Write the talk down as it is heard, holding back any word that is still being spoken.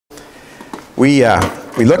We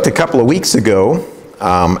looked a couple of weeks ago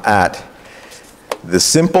at the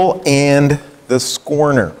simple and the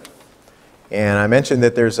scorner. And I mentioned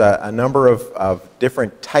that there's a number of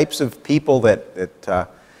different types of people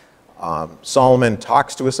that Solomon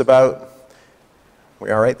talks to us about.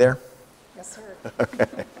 We all right there? Yes, sir.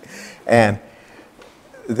 Okay. And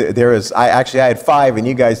there is, I had 5, and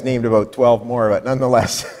you guys named about 12 more, but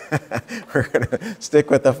nonetheless, we're going to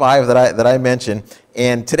stick with the 5 that I mentioned.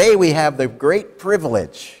 And today we have the great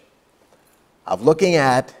privilege of looking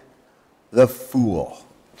at the fool.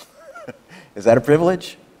 Is that a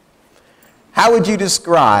privilege? How would you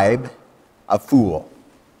describe a fool?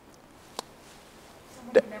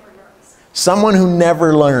 Someone who never learns. Someone who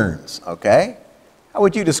never learns, okay? How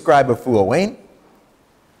would you describe a fool, Wayne?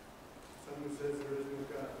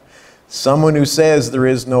 Someone who says there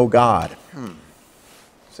is no God.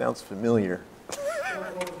 Sounds familiar.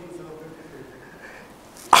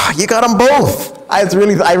 You got them both. I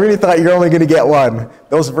really thought you were only going to get one.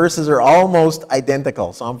 Those verses are almost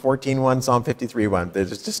identical. Psalm 14:1, Psalm 53:1. There's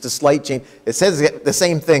just a slight change. It says the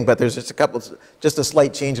same thing, but there's just a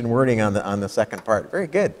slight change in wording on the second part. Very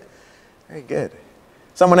good. Very good.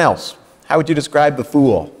 Someone else. How would you describe the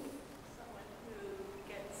fool?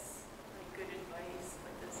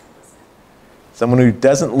 Someone who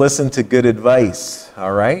doesn't listen to good advice.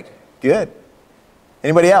 All right, good.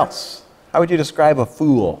 Anybody else? How would you describe a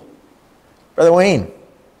fool? Brother Wayne.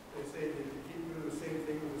 They say that you keep doing the same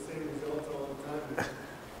thing with the same results all the time.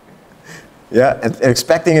 Yeah, and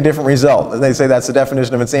expecting a different result. And they say that's the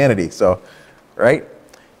definition of insanity. So, right?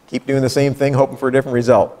 Keep doing the same thing, hoping for a different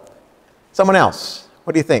result. Someone else.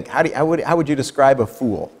 What do you think? How would you describe a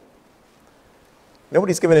fool?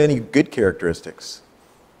 Nobody's given any good characteristics.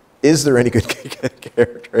 Is there any good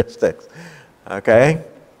characteristics? Okay.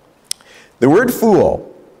 The word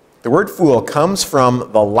fool comes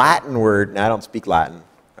from the Latin word. Now, I don't speak Latin,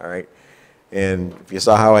 all right? And if you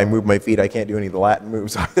saw how I move my feet, I can't do any of the Latin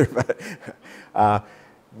moves either.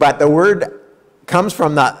 But the word comes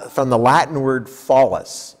from the Latin word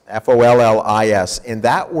follis, F-O-L-L-I-S, and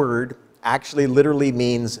that word actually literally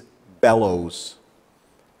means bellows.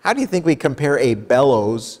 How do you think we compare a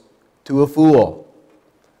bellows to a fool?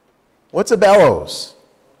 What's a bellows?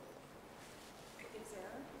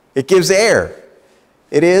 It gives air.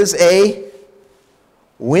 It is a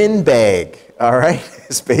windbag, all right?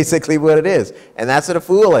 It's basically what it is. And that's what a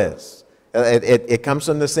fool is. It comes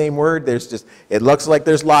from the same word. It looks like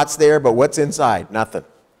there's lots there, but what's inside? Nothing,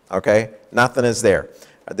 okay? Nothing is there.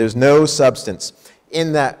 There's no substance.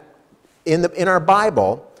 In our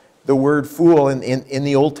Bible, the word fool in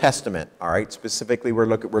the Old Testament, all right? Specifically, we're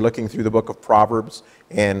looking through the book of Proverbs,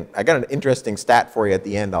 and I got an interesting stat for you at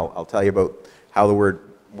the end. I'll tell you about how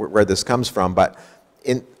where this comes from. But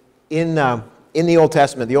in the Old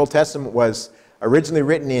Testament was originally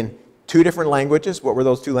written in 2 different languages. What were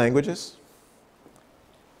those 2 languages?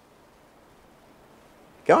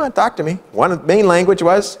 Come on, talk to me. One main language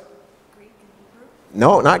was? Greek and Hebrew?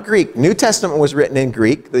 No, not Greek. New Testament was written in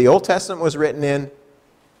Greek. The Old Testament was written in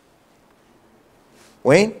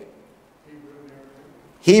Wayne?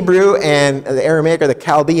 Hebrew and the Aramaic, or the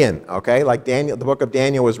Chaldean, okay? Like Daniel, the book of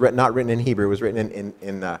Daniel was not written in Hebrew. It was written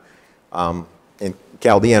in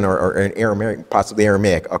Chaldean or in Aramaic, possibly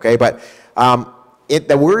Aramaic, okay? But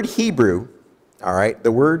the word Hebrew, all right,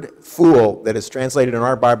 the word fool that is translated in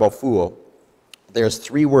our Bible, fool, there's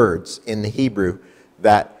 3 words in the Hebrew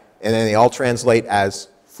and then they all translate as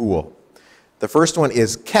fool. The first one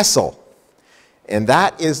is kesel, and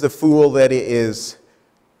that is the fool that is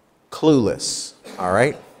clueless, all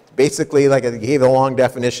right? Basically, like I gave a long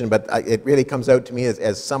definition, but it really comes out to me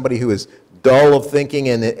as somebody who is dull of thinking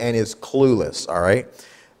and is clueless, all right?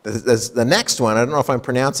 The next one, I don't know if I'm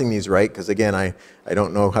pronouncing these right, because again, I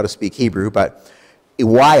don't know how to speak Hebrew, but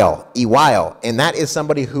Iwile, and that is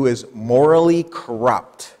somebody who is morally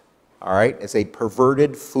corrupt, all right? It's a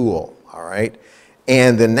perverted fool, all right?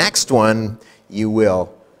 And the next one you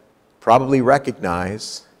will probably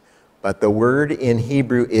recognize, but the word in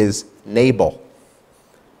Hebrew is Nabal,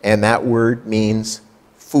 and that word means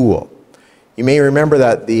fool. You may remember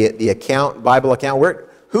that the Bible account.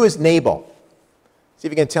 Who is Nabal? See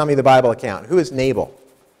if you can tell me the Bible account. Who is Nabal?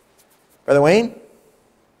 Brother Wayne?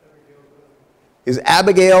 Is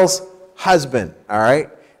Abigail's husband, all right?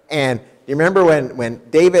 And you remember when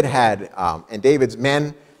David and David's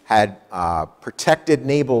men had protected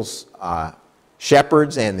Nabal's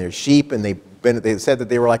shepherds and their sheep, and they said that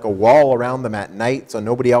they were like a wall around them at night, so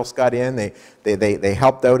nobody else got in. They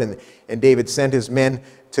helped out, and David sent his men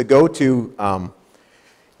to go to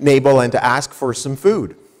Nabal and to ask for some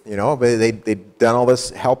food. You know, but they'd done all this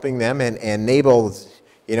helping them, and Nabal,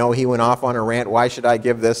 You know, he went off on a rant. Why should I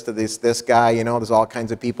give this to this guy? You know, there's all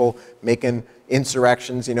kinds of people making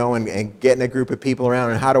insurrections, you know, and getting a group of people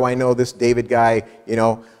around. And how do I know this David guy? You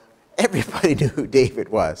know, everybody knew who David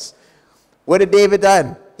was. What had David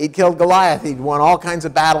done? He'd killed Goliath. He'd won all kinds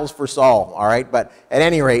of battles for Saul, all right? But at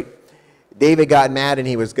any rate, David got mad and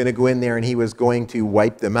he was going to go in there and he was going to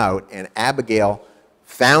wipe them out. And Abigail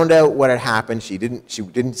found out what had happened. She didn't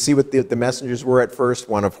see what the messengers were at first.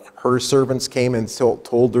 One of her servants came and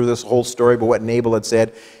told her this whole story about what Nabal had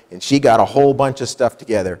said. And she got a whole bunch of stuff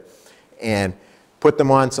together and put them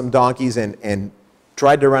on some donkeys and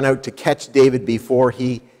tried to run out to catch David before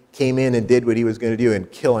he came in and did what he was going to do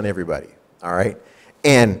and killing everybody. All right?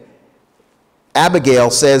 And Abigail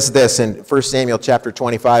says this in 1 Samuel chapter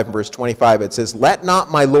 25 and verse 25. It says, "Let not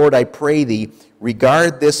my lord, I pray thee,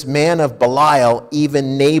 regard this man of Belial,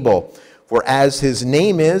 even Nabal. For as his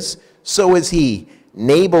name is, so is he.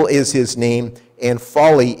 Nabal is his name, and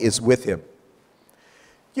folly is with him." Can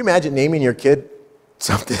you imagine naming your kid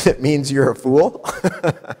something that means you're a fool?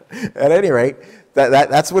 At any rate,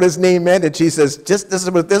 that's what his name meant. And she says, this is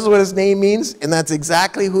what his name means, and that's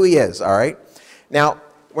exactly who he is, all right? Now,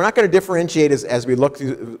 we're not going to differentiate as we look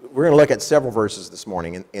through. We're going to look at several verses this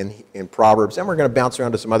morning in Proverbs, and we're going to bounce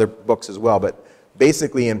around to some other books as well, but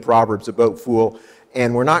basically in Proverbs about fool.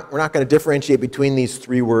 And we're not going to differentiate between these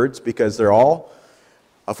three words because they're all,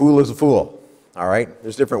 a fool is a fool. All right?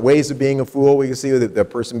 There's different ways of being a fool. We can see the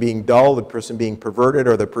person being dull, the person being perverted,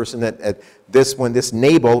 or the person that this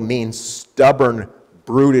Nabal means stubborn,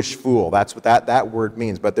 brutish fool. That's what that word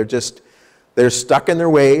means. But they're stuck in their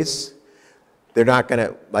ways. They're not going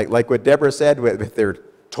to, like what Deborah said, if they're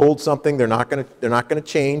told something, they're not going to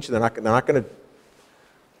change. They're not going to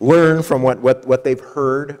learn from what they've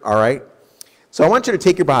heard. All right? So I want you to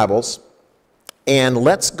take your Bibles. And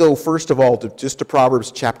let's go, first of all, to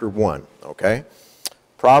Proverbs chapter 1, okay?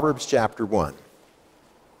 Proverbs chapter 1.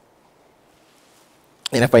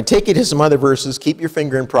 And if I take you to some other verses, keep your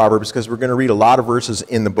finger in Proverbs because we're going to read a lot of verses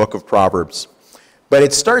in the book of Proverbs. But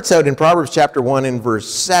it starts out in Proverbs chapter 1 in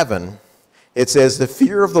verse 7. It says, "The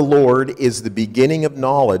fear of the Lord is the beginning of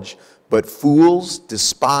knowledge, but fools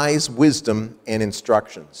despise wisdom and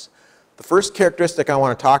instructions." The first characteristic I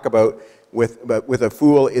want to talk about with a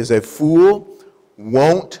fool is a fool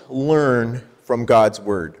won't learn from God's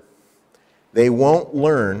word. They won't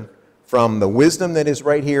learn from the wisdom that is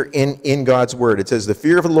right here in God's word. It says, "The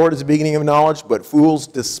fear of the Lord is the beginning of knowledge, but fools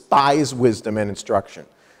despise wisdom and instruction."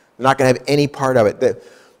 They're not going to have any part of it.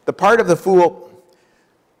 The part of the fool,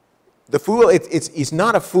 he's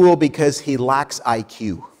not a fool because he lacks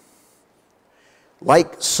IQ.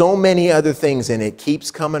 Like so many other things, and it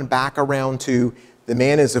keeps coming back around to the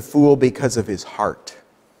man is a fool because of his heart.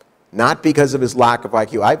 Not because of his lack of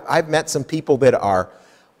IQ. I've met some people that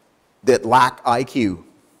lack IQ,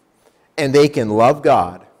 and they can love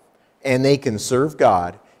God, and they can serve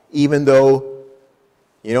God, even though,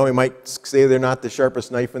 you know, we might say they're not the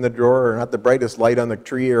sharpest knife in the drawer, or not the brightest light on the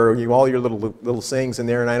tree, or all your little sayings in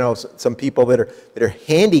there. And I know some people that are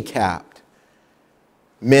handicapped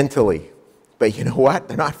mentally, but you know what?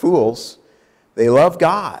 They're not fools. They love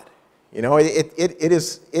God. You know,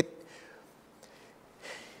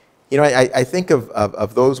 You know, I think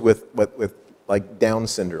of those with like Down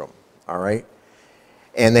syndrome, all right?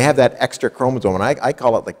 And they have that extra chromosome, and I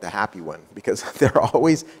call it like the happy one because they're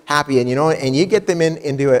always happy. And, you know, and you get them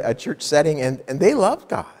into a church setting, and they love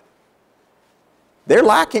God. They're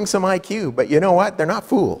lacking some IQ, but you know what? They're not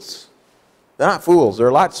fools. They're not fools. They're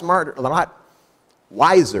a lot smarter, a lot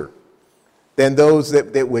wiser than those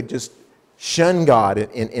that would just shun God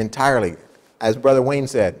entirely. As Brother Wayne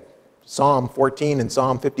said, Psalm 14 and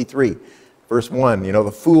Psalm 53, verse 1, you know,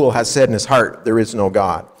 "The fool has said in his heart, there is no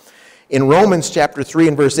God." In Romans chapter 3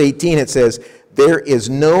 and verse 18, it says, "There is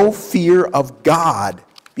no fear of God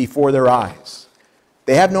before their eyes."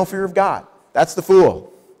 They have no fear of God. That's the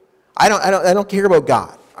fool. I don't care about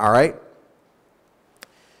God, all right?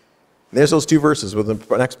 There's those two verses with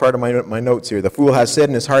the next part of my notes here. "The fool has said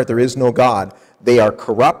in his heart, there is no God. They are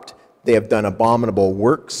corrupt, they have done abominable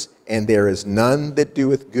works, and there is none that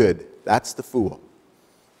doeth good." That's the fool.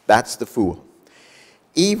 That's the fool.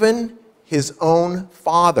 Even his own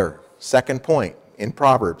father, second point in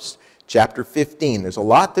Proverbs chapter 15. There's a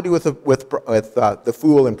lot to do with the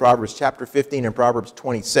fool in Proverbs chapter 15 and Proverbs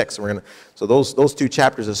 26. So those two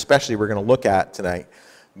chapters especially we're going to look at tonight.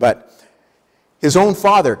 But his own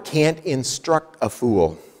father can't instruct a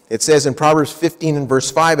fool. It says in Proverbs 15 and verse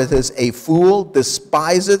 5, it says, "A fool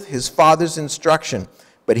despiseth his father's instruction,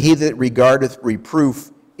 but he that regardeth reproof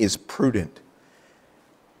is prudent."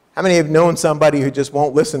 How many have known somebody who just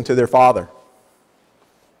won't listen to their father?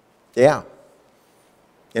 Yeah.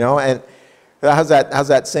 You know, and how's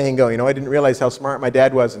that saying go? You know, I didn't realize how smart my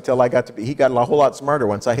dad was until I got to be, he got a whole lot smarter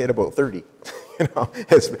once I hit about 30. You know,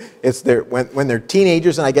 it's their, when they're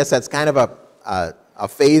teenagers, and I guess that's kind of a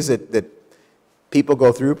phase that people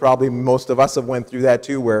go through. Probably most of us have went through that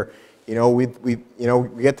too, where, you know, we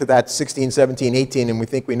get to that 16, 17, 18, and we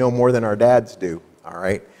think we know more than our dads do, all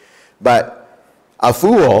right? But a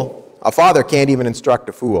father can't even instruct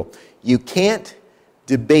a fool. You can't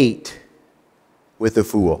debate with a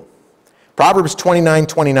fool. Proverbs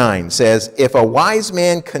 29:29 says, if a wise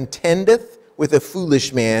man contendeth with a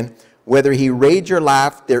foolish man, whether he rage or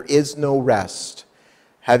laugh, there is no rest.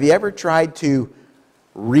 Have you ever tried to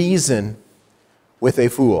reason with a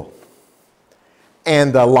fool?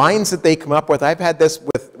 And the lines that they come up with, I've had this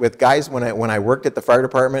with guys when I worked at the fire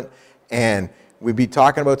department, and we'd be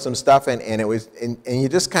talking about some stuff, and you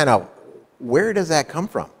just kind of, where does that come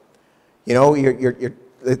from? You know,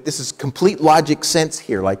 this is complete logic sense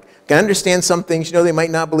here. Like, I can understand some things, you know, they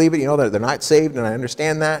might not believe it, you know, they're not saved, and I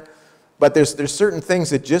understand that. But there's certain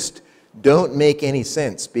things that just don't make any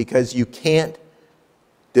sense, because you can't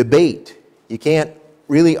debate. You can't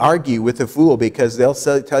really argue with a fool, because they'll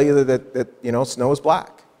tell you that you know, snow is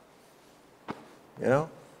black. You know,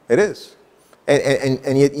 it is.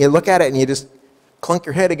 And you look at it and you just clunk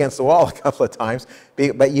your head against the wall a couple of times,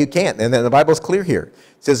 but you can't. And then the Bible's clear here.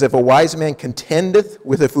 It says, if a wise man contendeth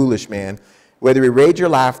with a foolish man, whether he rage or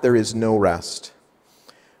laugh, there is no rest.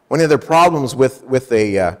 One of the problems with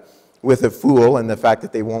a fool, and the fact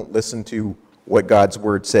that they won't listen to what God's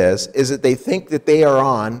word says, is that they think that they are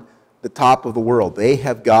on the top of the world. They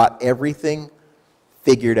have got everything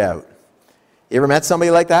figured out. You ever met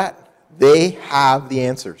somebody like that? They have the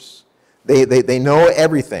answers. They know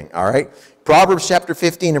everything, all right? Proverbs chapter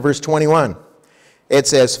 15 and verse 21. It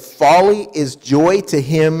says, folly is joy to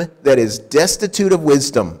him that is destitute of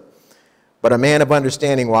wisdom, but a man of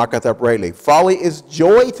understanding walketh uprightly. Folly is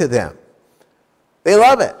joy to them. They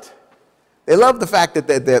love it. They love the fact that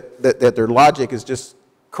their logic is just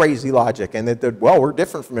crazy logic, and that, well, we're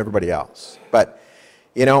different from everybody else. But,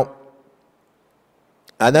 you know,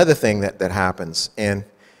 another thing that happens, and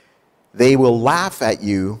they will laugh at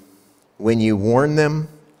you when you warn them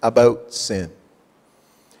about sin.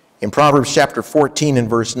 In Proverbs chapter 14 and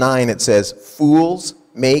verse 9, it says, fools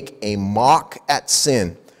make a mock at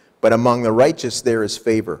sin, but among the righteous there is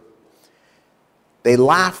favor. They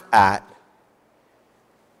laugh at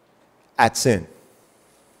sin.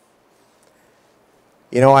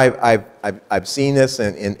 You know, I've seen this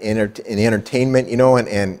in entertainment, you know,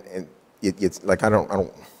 and it's like, I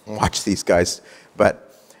don't watch these guys, but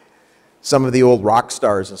some of the old rock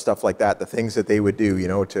stars and stuff like that, the things that they would do, you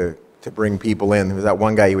know, to bring people in. There was that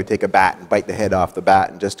one guy, he would take a bat and bite the head off the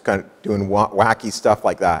bat, and just kind of doing wacky stuff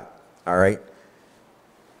like that, all right?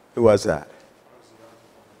 Who was that?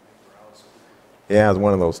 Yeah, it was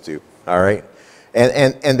one of those two, all right?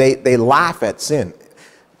 And they laugh at sin.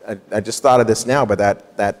 I just thought of this now, but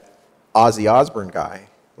that Ozzy Osbourne guy,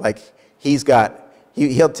 like,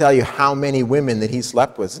 he'll tell you how many women that he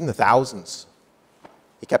slept with, in the thousands.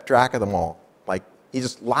 He kept track of them all. Like, he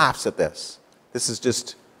just laughs at this. This is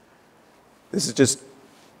just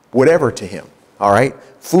whatever to him, all right?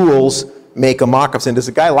 Fools make a mock of sin. Does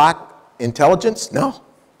a guy lack intelligence? No.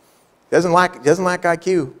 He doesn't lack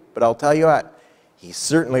IQ, but I'll tell you what, he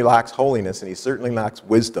certainly lacks holiness, and he certainly lacks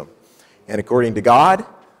wisdom. And according to God,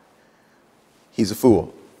 he's a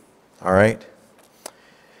fool, all right?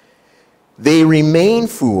 They remain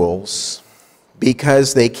fools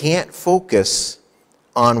because they can't focus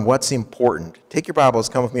on what's important. Take your Bibles,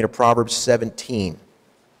 come with me to Proverbs 17.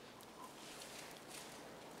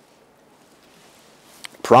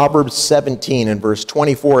 Proverbs 17 and verse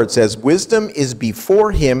 24, it says, wisdom is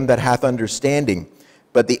before him that hath understanding,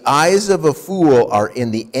 but the eyes of a fool are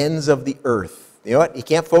in the ends of the earth. You know what? He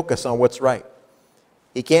can't focus on what's right.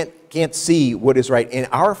 He can't see what is right. And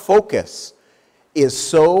our focus is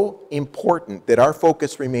so important that our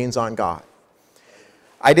focus remains on God.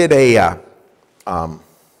 I did it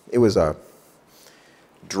was a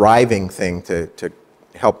driving thing to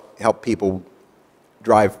help people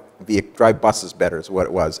drive buses better is what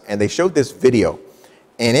it was. And they showed this video.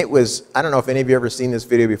 And it was, I don't know if any of you have ever seen this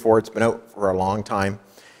video before. It's been out for a long time.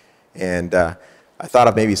 And I thought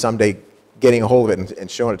of maybe someday getting a hold of it and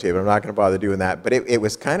showing it to you, but I'm not going to bother doing that. But it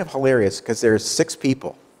was kind of hilarious because there's 6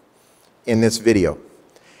 people in this video.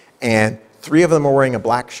 And 3 of them are wearing a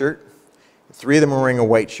black shirt. 3 of them are wearing a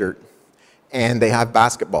white shirt. And they have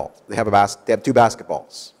basketball. They have 2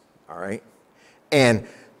 basketballs. All right? And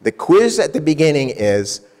the quiz at the beginning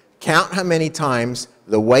is, count how many times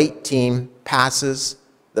the white team passes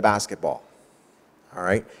the basketball. all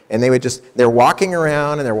right? And they're walking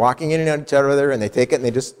around, and they're walking in and out of each other, and they take it, and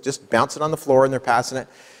they just bounce it on the floor, and they're passing it.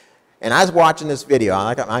 And I was watching this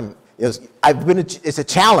video. It's a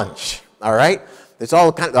challenge, all right? It's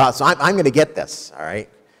all kind of, so I'm going to get this, all right?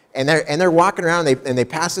 And they're walking around, and they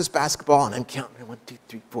pass this basketball, and I'm counting 1, 2,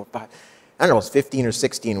 3, 4, 5. I don't know, it was 15 or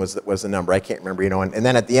 16 was the number. I can't remember, And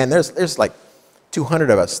then at the end, there's like 200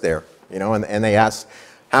 of us there, And they asked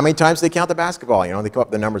how many times they count the basketball. They come up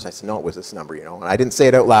with the numbers. I said, no, it was this number, And I didn't say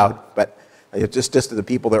it out loud, but just to the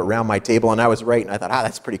people that were around my table, and I was right. And I thought,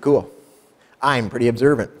 that's pretty cool. I'm pretty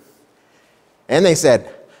observant. And they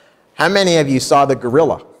said, how many of you saw the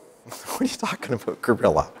gorilla? What are you talking about,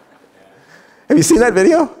 gorilla? Have you seen that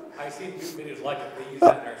video? I've seen videos like it. They use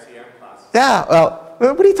that in our CRM class. Yeah, well,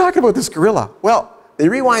 what are you talking about, this gorilla? Well, they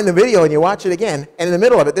rewind the video and you watch it again, and in the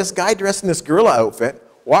middle of it, this guy dressed in this gorilla outfit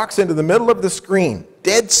walks into the middle of the screen,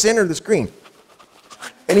 dead center of the screen,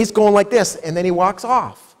 and he's going like this, and then he walks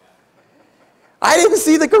off. I didn't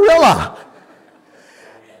see the gorilla.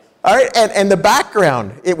 All right, and the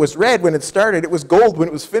background, it was red when it started, it was gold when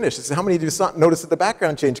it was finished. I said, how many of you noticed that the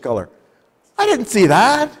background changed color? I didn't see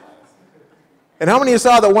that. And how many of you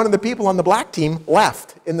saw that one of the people on the black team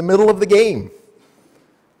left in the middle of the game?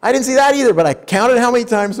 I didn't see that either, but I counted how many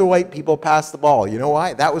times the white people passed the ball. You know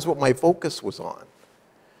why? That was what my focus was on.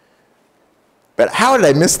 But how did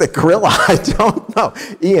I miss the gorilla? I don't know.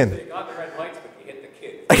 Ian. You got the red lights, but you hit the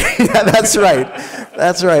kid. Yeah, that's right.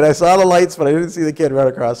 That's right. I saw the lights, but I didn't see the kid right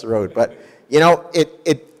across the road. But,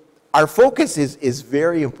 our focus is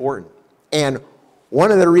very important. And one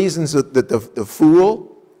of the reasons that the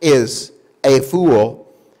fool is a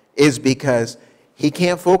fool is because he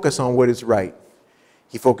can't focus on what is right.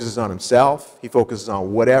 He focuses on himself. He focuses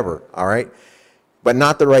on whatever, all right? But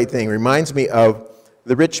not the right thing. Reminds me of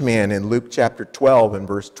the rich man in Luke chapter 12 and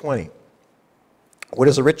verse 20. What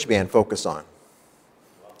does a rich man focus on?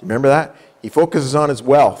 Remember that? He focuses on his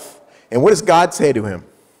wealth. And what does God say to him?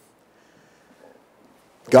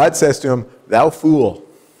 God says to him, thou fool,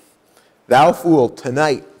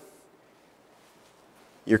 tonight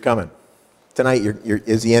you're coming. Tonight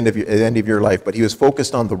is the end of your life. But he was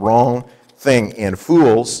focused on the wrong thing. And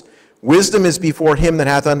fools, wisdom is before him that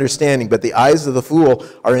hath understanding, but the eyes of the fool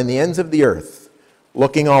are in the ends of the earth,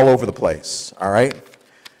 looking all over the place. All right?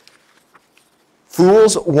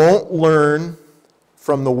 Fools won't learn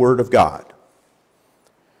from the Word of God.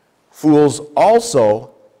 Fools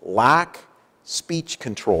also lack speech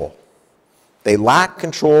control. They lack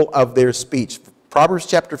control of their speech. Proverbs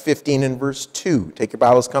chapter 15 and verse 2. Take your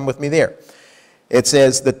Bibles, come with me there. It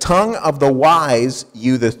says, the tongue of the wise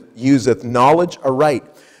useth knowledge aright,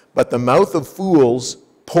 but the mouth of fools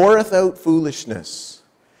poureth out foolishness.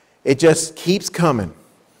 It just keeps coming.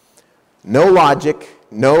 No logic,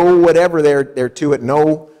 no whatever there to it,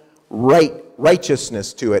 no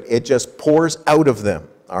righteousness to it. It just pours out of them,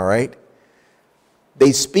 all right?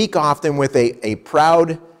 They speak often with a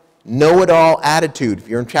proud, know-it-all attitude. If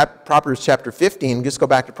you're in Proverbs chapter 15, just go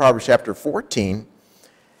back to Proverbs chapter 14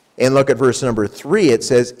 and look at verse number 3. It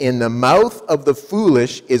says, in the mouth of the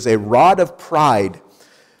foolish is a rod of pride,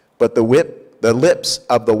 but the lips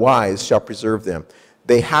of the wise shall preserve them.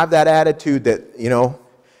 They have that attitude that,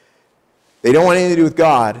 they don't want anything to do with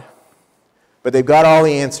God, but they've got all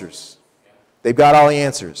the answers. They've got all the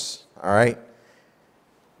answers, all right?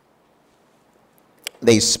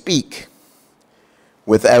 They speak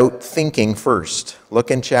without thinking first.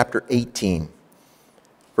 Look in chapter 18,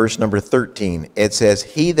 verse number 13. It says,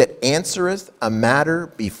 he that answereth a matter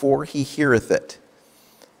before he heareth it,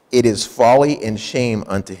 it is folly and shame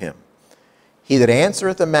unto him. He that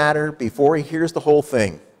answereth a matter before he hears the whole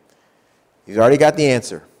thing, he's already got the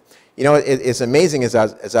answer. It's amazing as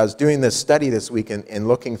I was doing this study this week and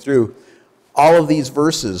looking through all of these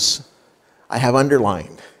verses I have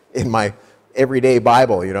underlined in my everyday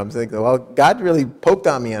Bible. I'm thinking, well, God really poked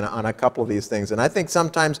on me on a couple of these things. And I think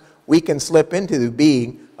sometimes we can slip into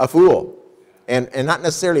being a fool. And not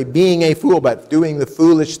necessarily being a fool, but doing the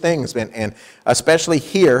foolish things. And especially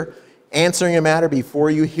here, answering a matter before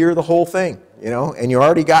you hear the whole thing. And you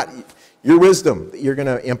already got your wisdom that you're going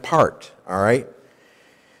to impart. All right?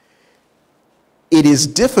 It is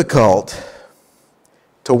difficult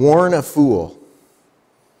to warn a fool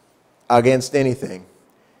against anything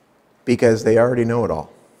because they already know it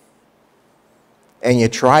all. And you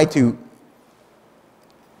try to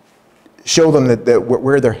show them that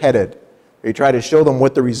where they're headed. Or you try to show them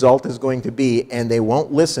what the result is going to be, and they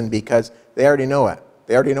won't listen because they already know it.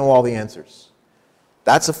 They already know all the answers.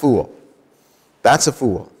 That's a fool. That's a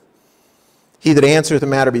fool. He that answereth a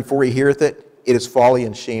matter before he heareth it, it is folly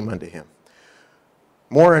and shame unto him.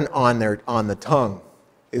 More on the tongue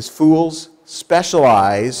is fools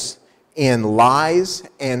specialize in lies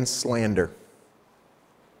and slander.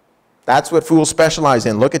 That's what fools specialize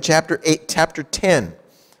in. Look at chapter 8, chapter 10.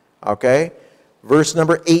 Okay? Verse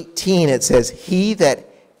number 18, it says, he that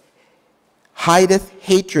hideth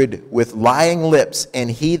hatred with lying lips,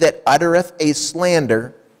 and he that uttereth a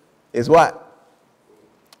slander is what?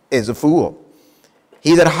 Is a fool.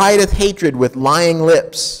 He that hideth hatred with lying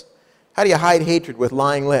lips. How do you hide hatred with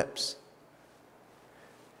lying lips?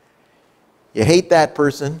 You hate that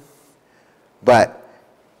person, but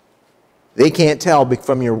they can't tell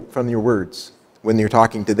from your words when you're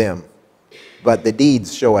talking to them. But the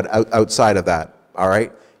deeds show it outside of that. All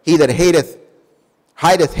right? He that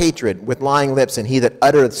hideth hatred with lying lips, and he that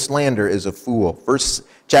uttereth slander is a fool.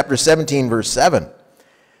 Chapter 17, verse 7.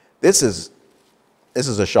 This is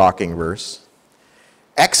a shocking verse.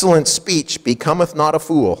 Excellent speech becometh not a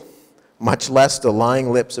fool, much less the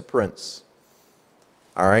lying lips a prince.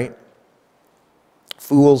 All right?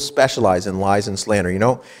 Fools specialize in lies and slander. You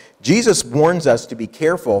know, Jesus warns us to be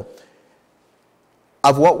careful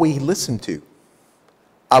of what we listen to,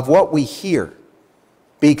 of what we hear.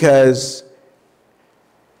 Because,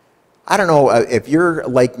 I don't know, if you're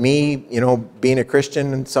like me, you know, being a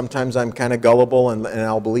Christian, and sometimes I'm kind of gullible, and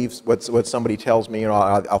I'll believe what somebody tells me. You know,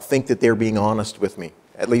 I'll think that they're being honest with me,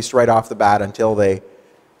 at least right off the bat, until they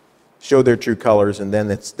show their true colors, and then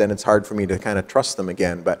it's hard for me to kind of trust them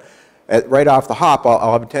again. But right off the hop,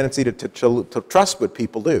 I'll have a tendency to trust what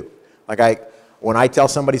people do. Like when I tell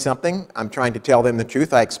somebody something, I'm trying to tell them the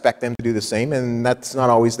truth. I expect them to do the same, and that's not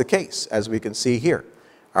always the case, as we can see here.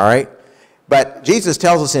 All right? But Jesus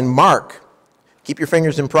tells us in Mark, keep your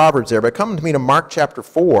fingers in Proverbs there, but come to me to Mark chapter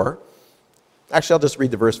 4. Actually, I'll just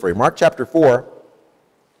read the verse for you. Mark chapter 4,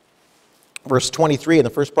 verse 23, in the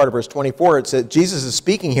first part of verse 24, it says, Jesus is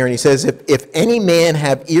speaking here, and he says, if any man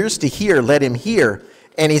have ears to hear, let him hear.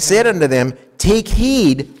 And he said unto them, take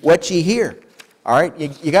heed what ye hear. All right?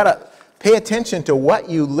 You got to pay attention to what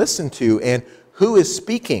you listen to and who is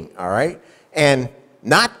speaking. All right? And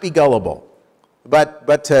not be gullible,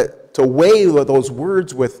 but to weigh those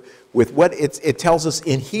words with what it tells us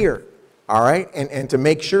in here. All right? And to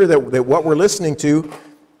make sure that what we're listening to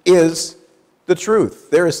is the truth.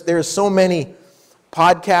 There's so many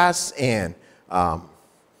podcasts and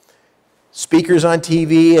speakers on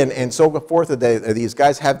TV and so forth. These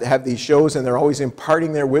guys have these shows, and they're always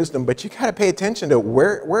imparting their wisdom, but you got to pay attention to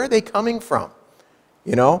where are they coming from?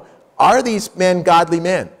 You know, are these men godly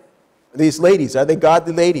men? These ladies, are they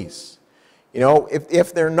godly ladies? You know,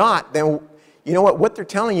 if they're not, then you know what they're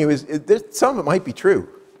telling you is some of it might be true,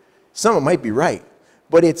 some of it might be right,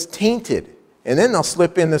 but it's tainted. And then they'll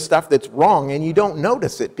slip in the stuff that's wrong, and you don't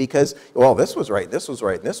notice it because, well, this was right, this was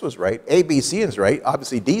right, and this was right. A, B, C is right.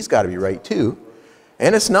 Obviously, D's got to be right too.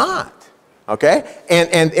 And it's not. Okay?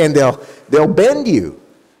 And they'll bend you.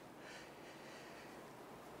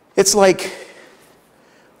 It's like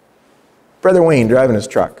Brother Wayne driving his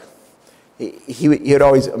truck. He'd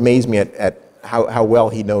always amaze me at how well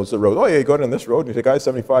he knows the road. Oh, yeah, you go down this road, and you take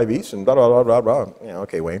I-75 east, and blah, blah, blah, blah, blah. Yeah,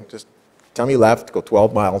 okay, Wayne, just tell me left, go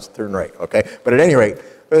 12 miles, turn right, okay? But at any rate,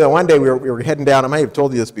 one day we were heading down, I might have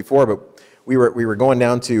told you this before, but we were going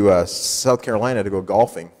down to South Carolina to go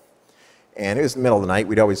golfing. And it was the middle of the night.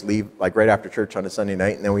 We'd always leave like right after church on a Sunday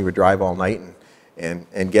night, and then we would drive all night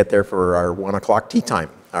and get there for our 1 o'clock tea time,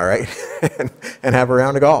 all right? and have a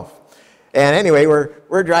round of golf. And anyway,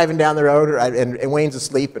 we're driving down the road, and Wayne's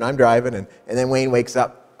asleep, and I'm driving, and then Wayne wakes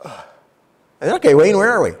up. I said, okay, Wayne, where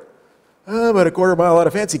are we? About a quarter mile out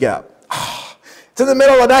of Fancy Gap. It's in the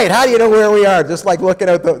middle of the night. How do you know where we are? Just like looking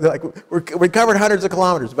out, we covered hundreds of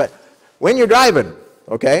kilometers. But when you're driving,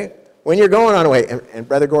 okay, when you're going on a way, and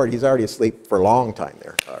Brother Gord, he's already asleep for a long time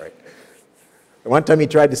there, all right. One time he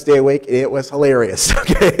tried to stay awake, it was hilarious,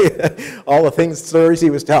 okay? All the stories he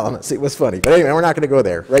was telling us, it was funny. But anyway, we're not going to go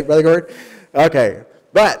there, right, Brother Gord? Okay,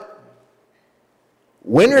 but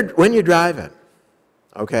when you're driving,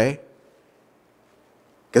 okay,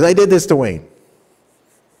 because I did this to Wayne.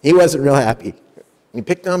 He wasn't real happy. He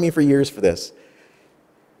picked on me for years for this.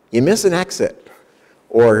 You miss an exit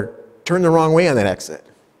or turn the wrong way on that exit.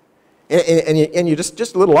 And you're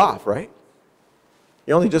just a little off, right?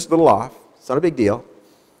 You're only just a little off. It's not a big deal.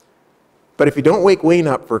 But if you don't wake Wayne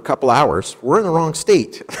up for a couple hours, we're in the wrong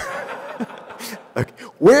state. Like,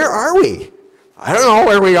 where are we? I don't know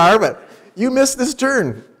where we are, but you missed this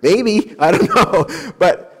turn. Maybe, I don't know.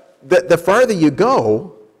 But the farther you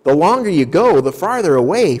go, the longer you go, the farther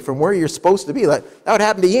away from where you're supposed to be. That would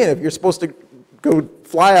happen to Ian if you're supposed to go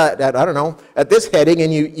fly at I don't know, at this heading,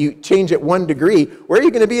 and you change it 1 degree. Where are you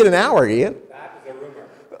going to be in an hour, Ian? That is a rumor.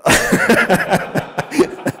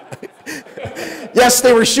 Yes,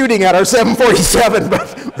 they were shooting at our 747,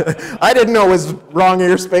 but I didn't know it was wrong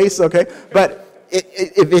airspace, okay? But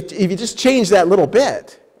if you just change that little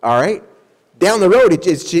bit, all right, down the road,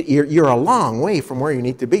 you're a long way from where you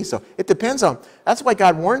need to be. So it depends on, that's why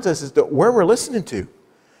God warns us as to where we're listening to.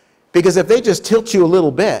 Because if they just tilt you a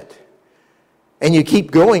little bit and you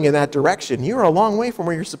keep going in that direction, you're a long way from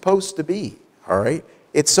where you're supposed to be, all right?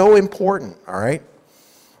 It's so important, all right?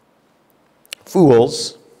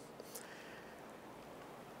 Fools,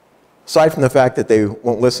 aside from the fact that they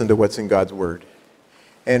won't listen to what's in God's Word,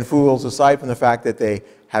 and fools, aside from the fact that they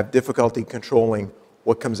have difficulty controlling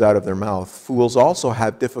what comes out of their mouth, fools also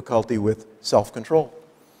have difficulty with self-control.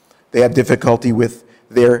 They have difficulty with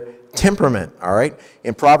their temperament, all right?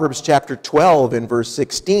 In Proverbs chapter 12 in verse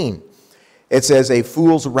 16, it says, a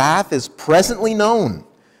fool's wrath is presently known,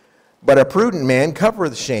 but a prudent man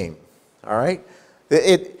covereth shame, all right?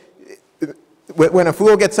 When a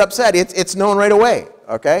fool gets upset, it's known right away,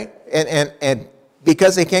 okay? And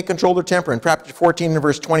because they can't control their temper. In chapter 14 and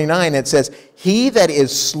verse 29, it says, he that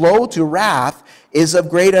is slow to wrath is of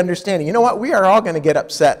great understanding. You know what? We are all going to get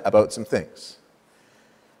upset about some things.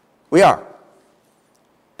 We are.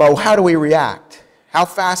 But how do we react? How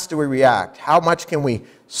fast do we react? How much can we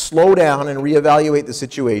slow down and reevaluate the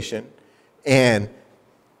situation and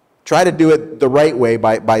try to do it the right way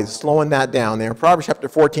by slowing that down there? In Proverbs chapter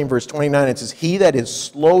 14, verse 29, it says, he that is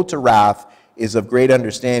slow to wrath is of great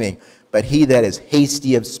understanding, but he that is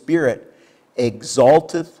hasty of spirit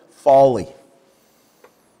exalteth folly.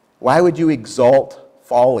 Why would you exalt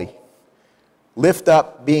folly? Lift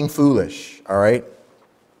up being foolish, all right?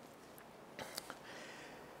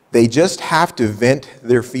 They just have to vent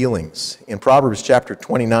their feelings. In Proverbs chapter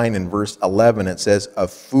 29 and verse 11, it says, a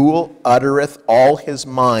fool uttereth all his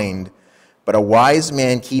mind, but a wise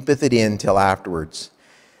man keepeth it in till afterwards.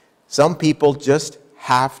 Some people just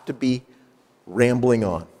have to be rambling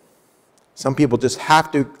on. Some people just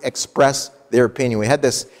have to express their opinion. We had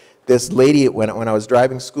this lady when I was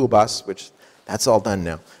driving school bus, which that's all done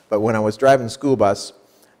now, but when I was driving school bus,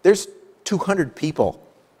 there's 200 people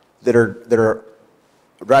that are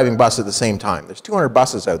driving bus at the same time. There's 200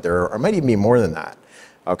 buses out there, or might even be more than that,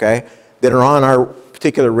 okay, that are on our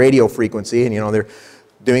particular radio frequency, and, you know, they're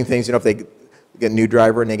doing things, you know, if they get a new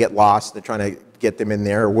driver and they get lost, they're trying to get them in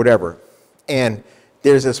there or whatever. And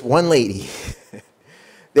there's this one lady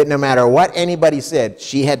that no matter what anybody said,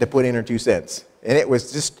 she had to put in her 2 cents. And it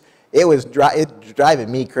was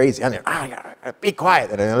driving me crazy. I'm there, be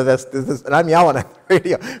quiet. And I'm yelling at the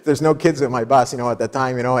radio. There's no kids in my bus, you know, at that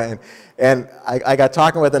time, you know. And I got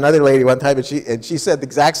talking with another lady one time, and she said the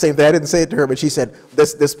exact same thing. I didn't say it to her, but she said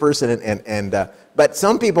this person. But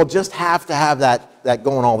some people just have to have that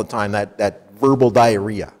going all the time, that verbal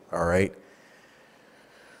diarrhea, all right?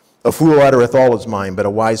 A fool uttereth all his mind, but a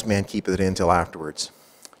wise man keepeth it in till afterwards.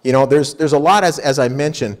 You know, there's a lot, as I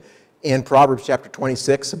mentioned, in Proverbs chapter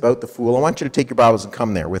 26 about the fool. I want you to take your Bibles and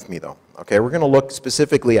come there with me, though. Okay, we're going to look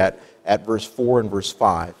specifically at verse 4 and verse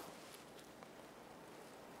 5.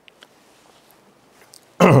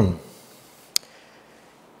 Because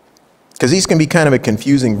these can be kind of a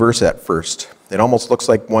confusing verse at first. It almost looks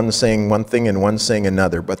like one saying one thing and one saying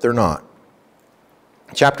another, but they're not.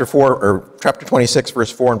 Chapter 26,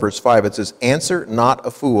 verse 4 and verse 5, it says, answer not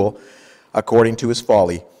a fool according to his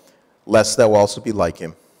folly, lest thou also be like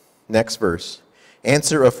him. Next verse,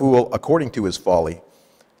 answer a fool according to his folly,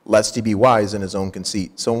 lest he be wise in his own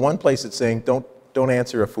conceit. So in one place it's saying, don't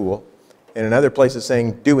answer a fool. In another place it's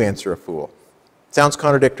saying, do answer a fool. Sounds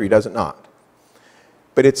contradictory, does it not?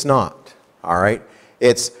 But it's not, all right?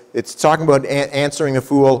 It's talking about answering a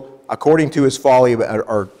fool according to his folly,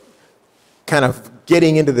 or kind of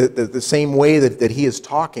getting into the same way that he is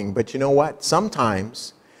talking. But you know what?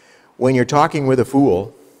 Sometimes when you're talking with a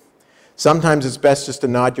fool, sometimes it's best just to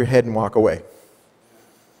nod your head and walk away.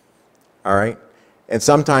 All right? And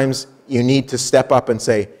sometimes you need to step up and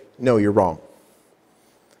say, no, you're wrong.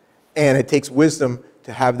 And it takes wisdom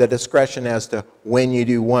to have the discretion as to when you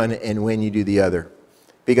do one and when you do the other.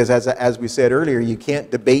 Because as we said earlier, you can't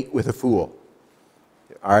debate with a fool.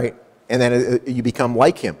 All right? And then you become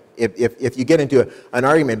like him. If you get into an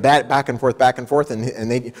argument back and forth,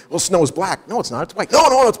 and they, well, snow is black. No, it's not. It's white.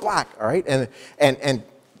 No, it's black. All right? And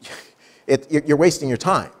you're wasting your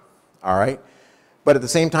time. All right? But at the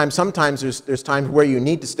same time, sometimes there's times where you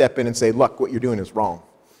need to step in and say, look, what you're doing is wrong.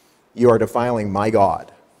 You are defiling my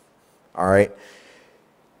God. All right?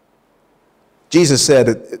 Jesus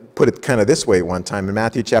put it kind of this way one time in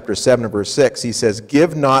Matthew chapter 7 verse 6. He says,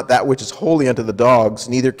 give not that which is holy unto the dogs,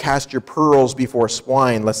 neither cast your pearls before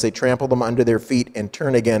swine, lest they trample them under their feet and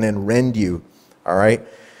turn again and rend you. All right?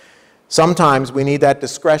 Sometimes we need that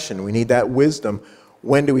discretion. We need that wisdom.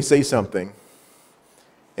 When do we say something?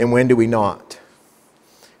 And when do we not?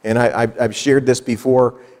 And I've shared this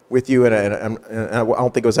before with you, and I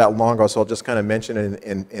don't think it was that long ago, so I'll just kind of mention it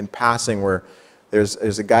in passing, where there's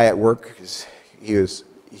a guy at work. He was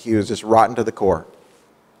just rotten to the core.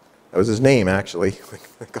 That was his name, actually.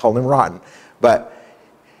 They called him Rotten. But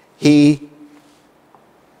he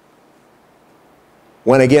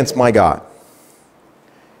went against my God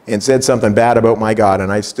and said something bad about my God,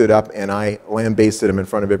 and I stood up and I lambasted him in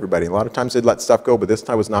front of everybody. A lot of times they'd let stuff go, but this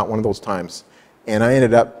time was not one of those times. And I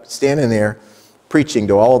ended up standing there preaching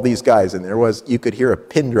to all of these guys, and you could hear a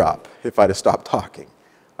pin drop if I'd have stopped talking.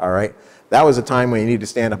 All right? That was a time when you needed to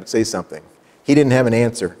stand up and say something. He didn't have an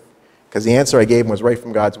answer, because the answer I gave him was right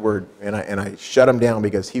from God's word, and I shut him down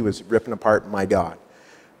because he was ripping apart my God.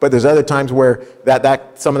 But there's other times where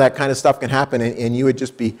some of that kind of stuff can happen, and you would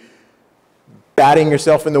just be batting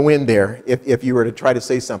yourself in the wind there if you were to try to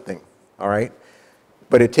say something. All right?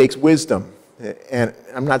 But it takes wisdom. And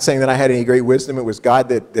I'm not saying that I had any great wisdom. It was God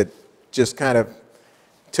that just kind of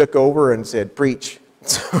took over and said, preach.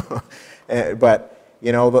 But,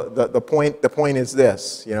 you know, the point is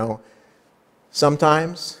this, you know,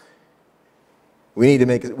 sometimes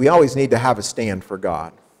we always need to have a stand for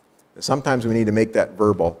God. Sometimes we need to make that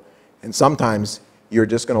verbal. And sometimes you're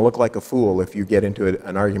just going to look like a fool if you get into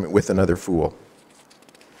an argument with another fool.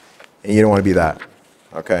 And you don't want to be that,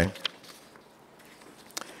 okay?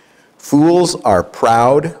 Fools are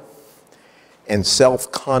proud and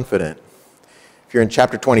self-confident. If you're in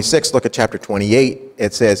chapter 26, look at chapter 28.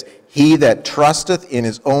 It says, he that trusteth in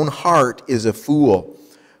his own heart is a fool,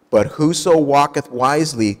 but whoso walketh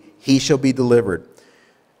wisely, he shall be delivered.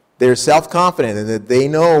 They're self-confident in that they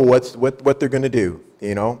know what they're going to do,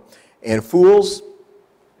 you know. And fools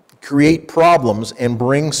create problems and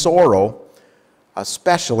bring sorrow,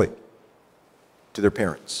 especially to their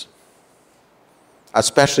parents.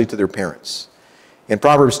 Especially to their parents. In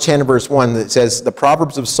Proverbs 10 verse 1, it says, the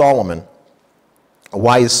Proverbs of Solomon, a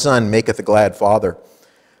wise son maketh a glad father,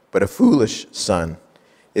 but a foolish son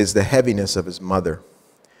is the heaviness of his mother.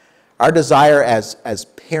 Our desire as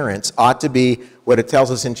parents ought to be what it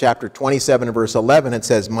tells us in chapter 27 and verse 11. It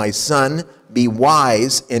says, my son, be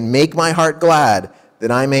wise and make my heart glad,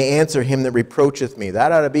 that I may answer him that reproacheth me.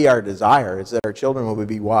 That ought to be our desire, is that our children would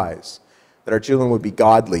be wise, that our children would be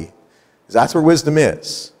godly. That's where wisdom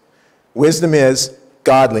is. Wisdom is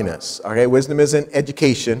godliness. Okay? Wisdom isn't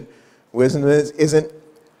education. Wisdom isn't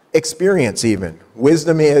experience even.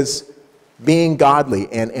 Wisdom is being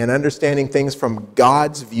godly and understanding things from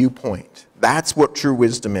God's viewpoint. That's what true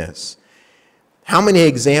wisdom is. How many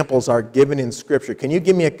examples are given in Scripture? Can you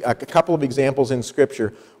give me a couple of examples in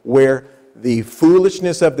Scripture where the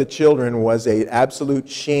foolishness of the children was an absolute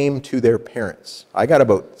shame to their parents? I got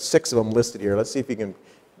about 6 of them listed here. Let's see if you can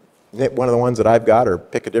hit one of the ones that I've got, or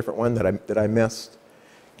pick a different one that I missed.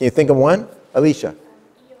 Can you think of one? Alicia.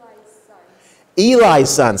 Eli's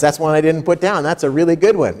sons. That's one I didn't put down. That's a really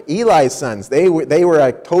good one. Eli's sons. They were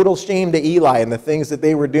a total shame to Eli and the things that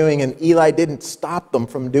they were doing, and Eli didn't stop them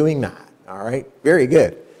from doing that. All right? Very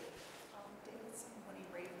good. David's son, when he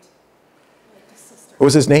raped his sister. What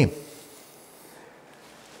was his name?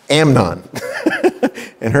 Amnon.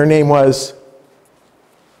 And her name was...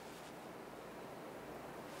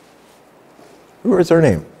 Who was her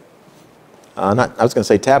name? I was going to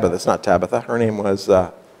say Tabitha. It's not Tabitha. Her name was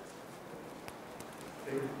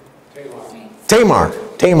Tamar.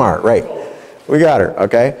 Tamar, right. We got her,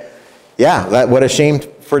 okay? Yeah, what a shame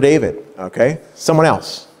for David, okay? Someone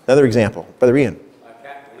else. Another example. Brother Ian.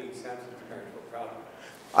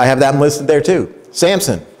 I have that listed there too.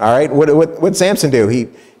 Samson, all right? What did Samson do?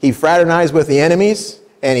 He fraternized with the enemies,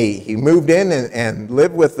 and he moved in and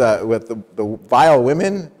lived with the vile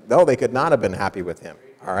women. No, they could not have been happy with him.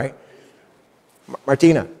 All right?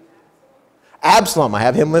 Martina. Absalom. I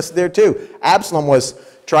have him listed there too. Absalom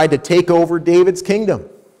tried to take over David's kingdom.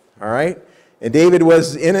 All right? And David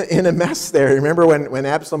was in a mess there. Remember when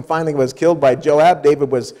Absalom finally was killed by Joab,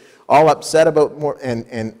 David was all upset about more,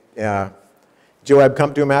 and Joab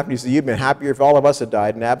come to him after, he said, you'd been happier if all of us had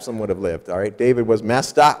died and Absalom would have lived. All right? David was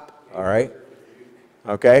messed up. All right?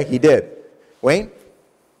 Okay? He did. Wayne?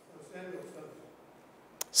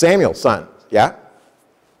 Samuel's son. Yeah?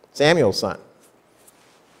 Samuel's son.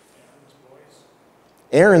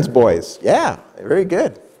 Aaron's boys. Yeah, very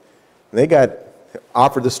good. They got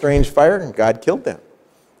offered the strange fire and God killed them.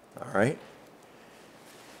 All right?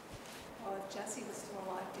 Well, if Jesse was still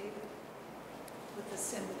alive, David, with the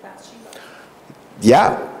sin with Bathsheba.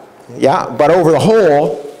 Yeah, but over the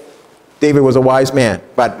whole, David was a wise man.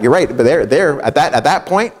 But you're right, but there at that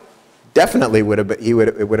point, definitely would have been, it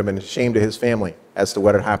would have been a shame to his family as to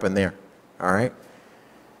what had happened there. All right?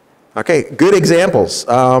 Okay, good examples.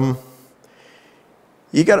 You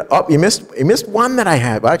missed one that I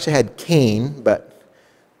had. I actually had Cain, but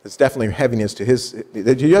there's definitely heaviness to his.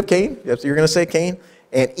 Did you have Cain? You're going to say Cain?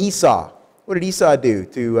 And Esau. What did Esau do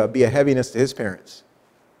to be a heaviness to his parents?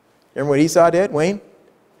 Remember what Esau did, Wayne?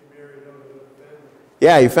 He married out of the family.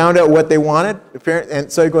 Yeah, he found out what they wanted,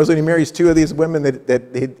 and so he goes and he marries two of these women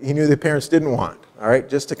that he knew the parents didn't want, all right,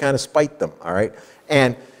 just to kind of spite them, all right?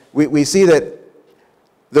 And we see that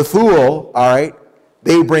the fool, all right,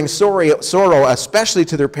 they bring sorrow especially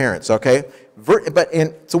to their parents, okay?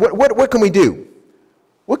 So what can we do?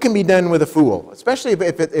 What can be done with a fool, especially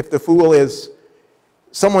if the fool is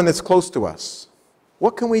someone that's close to us?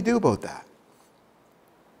 What can we do about that?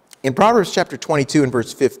 In Proverbs chapter 22 and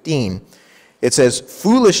verse 15, it says,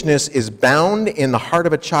 "Foolishness is bound in the heart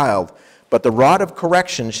of a child, but the rod of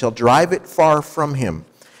correction shall drive it far from him."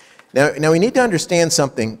 Now we need to understand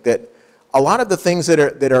something, that a lot of the things that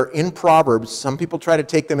are in Proverbs, some people try to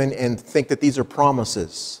take them and think that these are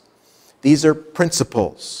promises. These are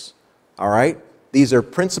principles, all right? These are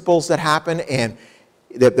principles that happen, and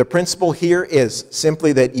the principle here is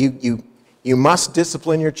simply that you must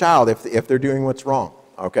discipline your child if they're doing what's wrong,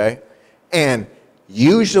 okay? And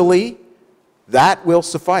usually that will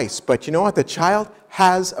suffice. But you know what? The child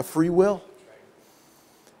has a free will.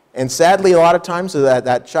 And sadly, a lot of times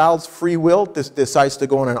that child's free will decides to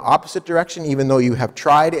go in an opposite direction, even though you have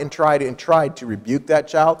tried and tried and tried to rebuke that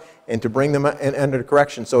child and to bring them under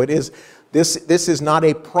correction. So this is not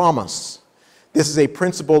a promise. This is a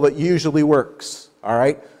principle that usually works, all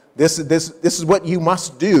right? This is what you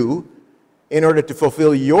must do in order to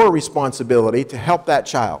fulfill your responsibility to help that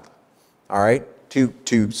child, all right?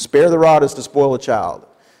 To spare the rod is to spoil a child.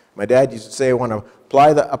 My dad used to say, I want to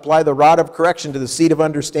apply the rod of correction to the seed of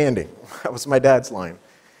understanding. That was my dad's line.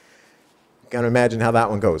 You can imagine how that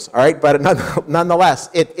one goes. All right, but nonetheless,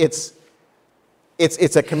 it's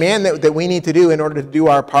a command that we need to do in order to do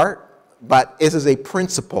our part, but this is a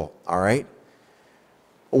principle, all right?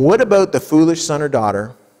 What about the foolish son or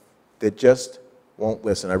daughter that just won't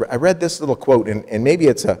listen? I read this little quote, and maybe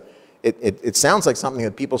it sounds like something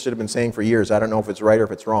that people should have been saying for years. I don't know if it's right or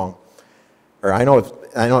if it's wrong. Or I know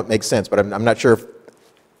it makes sense, but I'm not sure if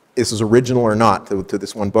this is original or not to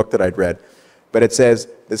this one book that I'd read. But it says,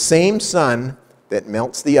 "The same sun that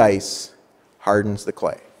melts the ice hardens the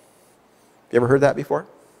clay." You ever heard that before?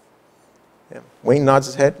 Yeah. Wayne nods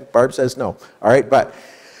his head. Barb says no. All right, but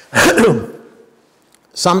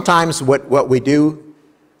sometimes what we do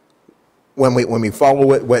when we follow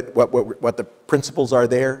what the principles are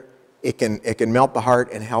there, it can melt the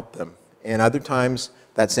heart and help them. And other times,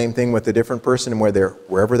 that same thing with a different person,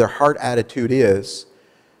 wherever their heart attitude is,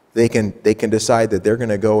 they can decide that they're going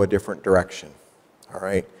to go a different direction. All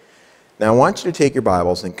right? Now I want you to take your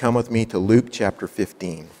Bibles and come with me to Luke chapter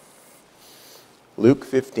 15. Luke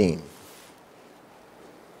 15.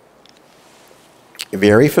 A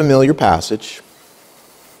very familiar passage.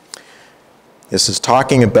 This is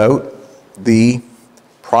talking about the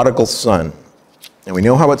prodigal son. And we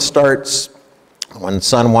know how it starts. When the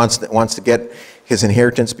son wants to get his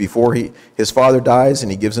inheritance before his father dies,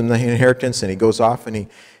 and he gives him the inheritance, and he goes off and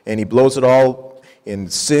he blows it all in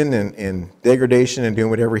sin and degradation and doing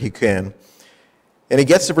whatever he can. And he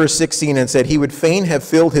gets to verse 16 and said, "He would fain have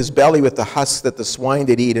filled his belly with the husks that the swine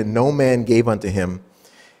did eat, and no man gave unto him.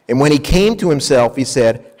 And when he came to himself, he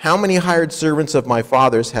said, How many hired servants of my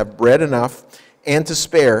father's have bread enough and to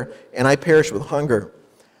spare, and I perish with hunger?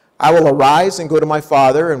 I will arise and go to my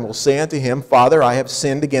father, and will say unto him, Father, I have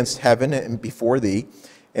sinned against heaven and before thee,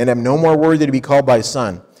 and am no more worthy to be called thy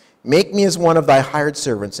son. Make me as one of thy hired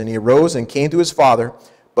servants. And he arose and came to his father.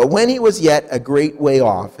 But when he was yet a great way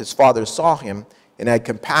off, his father saw him, and had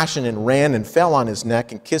compassion, and ran and fell on his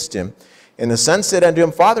neck and kissed him. And the son said unto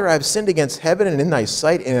him, Father, I have sinned against heaven and in thy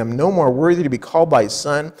sight, and am no more worthy to be called thy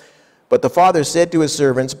son. But the father said to his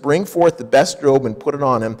servants, Bring forth the best robe, and put it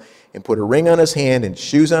on him, and put a ring on his hand, and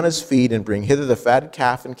shoes on his feet, and bring hither the fatted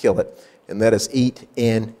calf, and kill it, and let us eat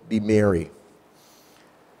and be merry.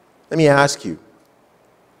 Let me ask you,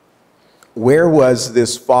 where was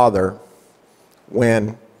this father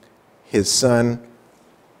when his son,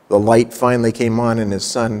 the light finally came on, and his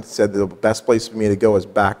son said, the best place for me to go is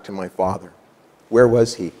back to my father? Where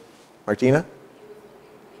was he? Martina?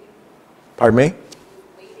 Pardon me?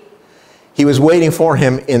 He was waiting for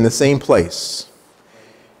him in the same place.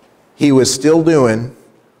 He was still doing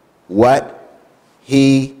what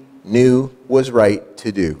he knew was right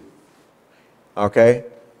to do. Okay?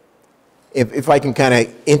 If I can kind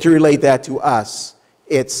of interrelate that to us,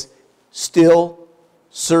 it's still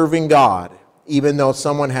serving God, even though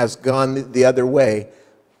someone has gone the other way,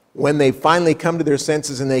 when they finally come to their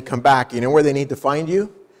senses and they come back, you know where they need to find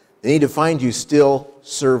you? They need to find you still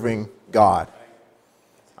serving God.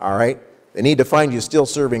 All right? They need to find you still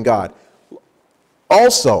serving God.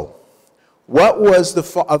 Also, what was the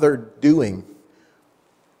father doing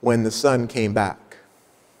when the son came back?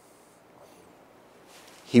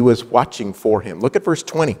 He was watching for him. Look at verse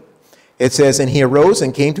 20. It says, "And he arose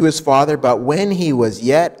and came to his father, but when he was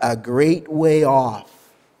yet a great way off,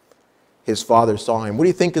 his father saw him." What do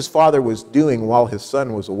you think his father was doing while his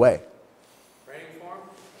son was away? Praying for him?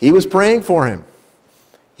 He was praying for him.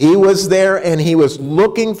 He was there and he was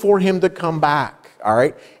looking for him to come back. All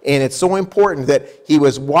right? And it's so important that he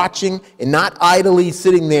was watching and not idly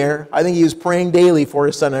sitting there. I think he was praying daily for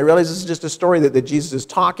his son. I realize this is just a story that Jesus is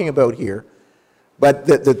talking about here. But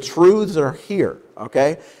the truths are here.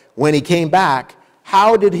 Okay? When he came back,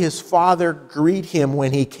 how did his father greet him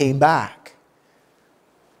when he came back?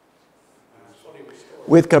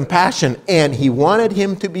 With compassion, and he wanted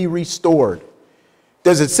him to be restored.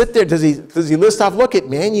 Does it sit there? Does he list off, "Look at,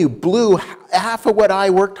 man, you blew half of what I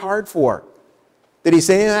worked hard for"? Did he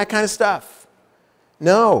say any of that kind of stuff?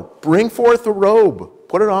 No. Bring forth the robe.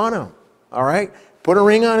 Put it on him. All right? Put a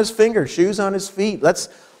ring on his finger, shoes on his feet.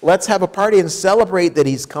 Let's have a party and celebrate that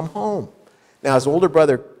he's come home. Now, his older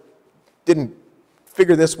brother didn't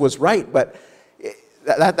figure this was right, but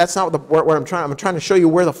that's not what I'm trying to show you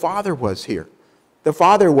where the father was here. The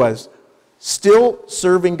father was still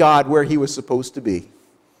serving God where he was supposed to be.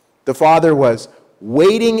 The father was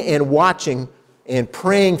waiting and watching and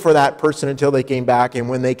praying for that person until they came back. And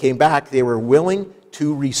when they came back, they were willing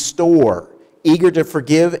to restore, eager to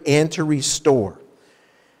forgive and to restore.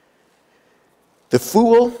 The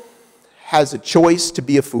fool has a choice to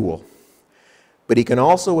be a fool, but he can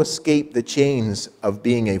also escape the chains of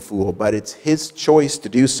being a fool, but it's his choice to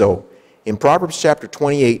do so. In Proverbs chapter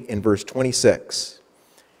 28 and verse 26,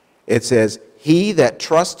 it says, "He that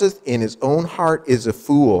trusteth in his own heart is a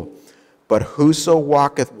fool, but whoso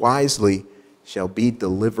walketh wisely shall be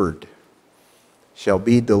delivered." Shall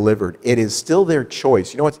be delivered. It is still their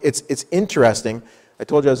choice. You know, it's interesting. I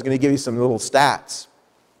told you I was going to give you some little stats.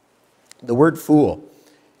 The word fool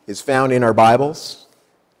is found in our Bibles.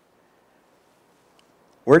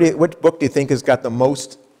 Which book do you think has got the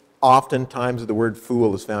most often times the word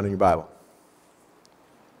fool is found in your Bible?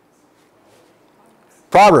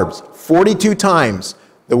 Proverbs. 42 times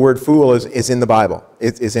the word fool is in the Bible.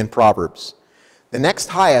 It is in Proverbs. The next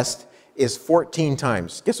highest is 14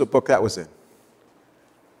 times. Guess what book that was in?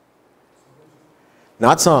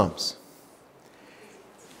 Not Psalms.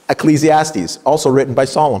 Ecclesiastes, also written by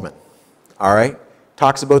Solomon. All right?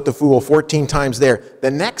 Talks about the fool 14 times there. The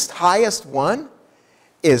next highest one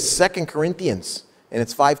is 2 Corinthians, and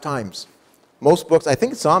it's 5 times. Most books, I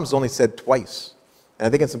think Psalms is only said twice. And I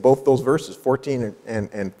think it's in both those verses, 14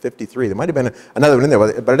 and 53. There might have been another one in there,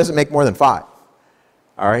 but it doesn't make more than 5.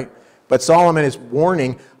 All right? But Solomon is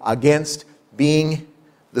warning against being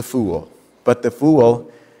the fool. But the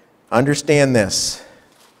fool, understand this,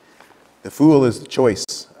 the fool is the choice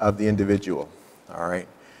of the individual. All right?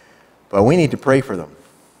 But we need to pray for them.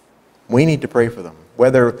 We need to pray for them.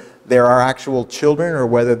 Whether they're our actual children or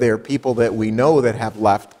whether they're people that we know that have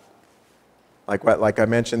left. Like I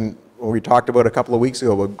mentioned when we talked about a couple of weeks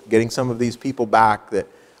ago, about getting some of these people back that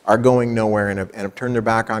are going nowhere and have turned their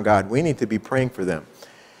back on God. We need to be praying for them.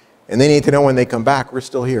 And they need to know when they come back, we're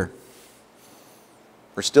still here.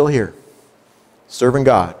 We're still here. Serving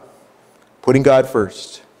God. Putting God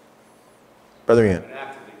first. Brother Ian.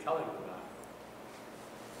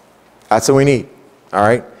 That's what we need. All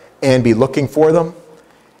right? And be looking for them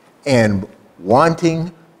and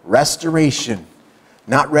wanting restoration,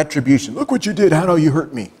 not retribution. Look what you did. How do you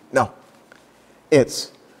hurt me? No.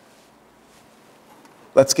 It's,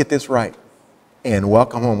 let's get this right. And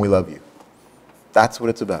welcome home. We love you. That's what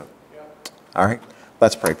it's about. All right?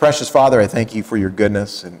 Let's pray. Precious Father, I thank you for your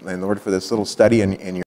goodness and Lord, for this little study and your